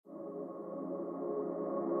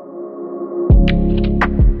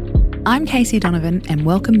I'm Casey Donovan and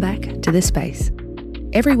welcome back to The Space.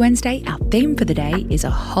 Every Wednesday, our theme for the day is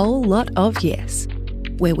a whole lot of yes,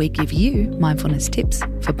 where we give you mindfulness tips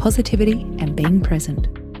for positivity and being present.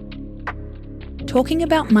 Talking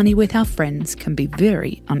about money with our friends can be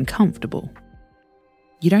very uncomfortable.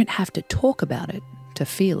 You don't have to talk about it to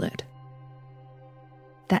feel it.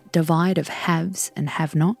 That divide of haves and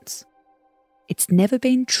have-nots, it's never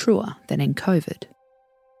been truer than in COVID.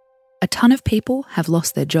 A ton of people have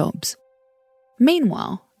lost their jobs.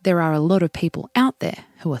 Meanwhile, there are a lot of people out there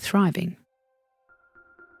who are thriving.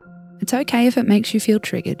 It's okay if it makes you feel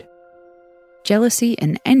triggered. Jealousy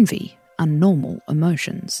and envy are normal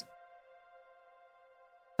emotions.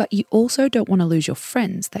 But you also don't want to lose your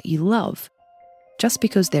friends that you love just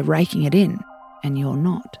because they're raking it in and you're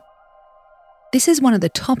not. This is one of the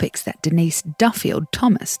topics that Denise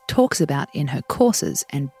Duffield-Thomas talks about in her courses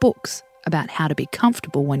and books about how to be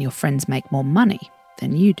comfortable when your friends make more money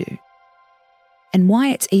than you do. And why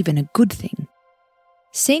it's even a good thing.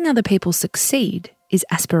 Seeing other people succeed is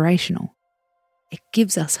aspirational. It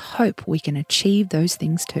gives us hope we can achieve those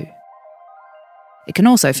things too. It can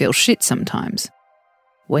also feel shit sometimes.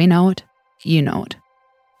 We know it, you know it.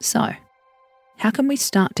 So, how can we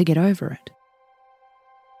start to get over it?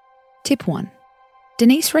 Tip 1.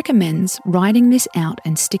 Denise recommends writing this out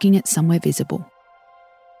and sticking it somewhere visible.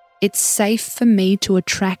 It's safe for me to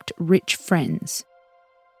attract rich friends.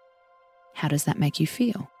 How does that make you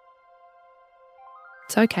feel?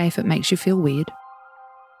 It's okay if it makes you feel weird.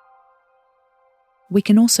 We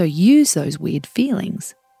can also use those weird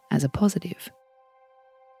feelings as a positive.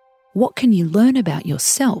 What can you learn about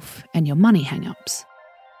yourself and your money hang-ups?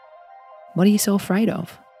 What are you so afraid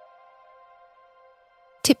of?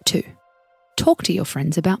 Tip 2. Talk to your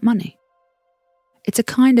friends about money. It's a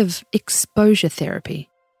kind of exposure therapy.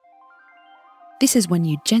 This is when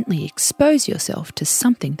you gently expose yourself to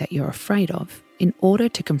something that you're afraid of in order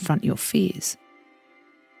to confront your fears.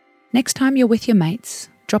 Next time you're with your mates,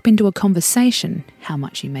 drop into a conversation how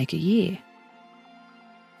much you make a year.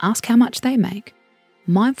 Ask how much they make.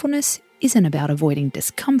 Mindfulness isn't about avoiding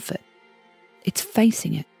discomfort. It's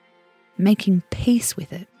facing it, making peace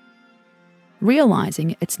with it,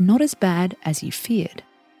 realising it's not as bad as you feared.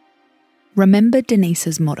 Remember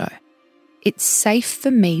Denise's motto. It's safe for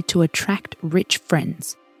me to attract rich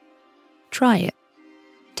friends. Try it.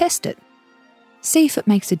 Test it. See if it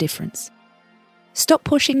makes a difference. Stop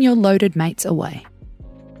pushing your loaded mates away.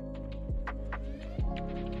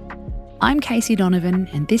 I'm Casey Donovan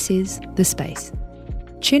and this is The Space.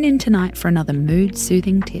 Tune in tonight for another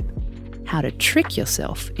mood-soothing tip. How to trick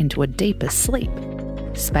yourself into a deeper sleep.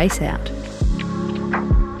 Space out.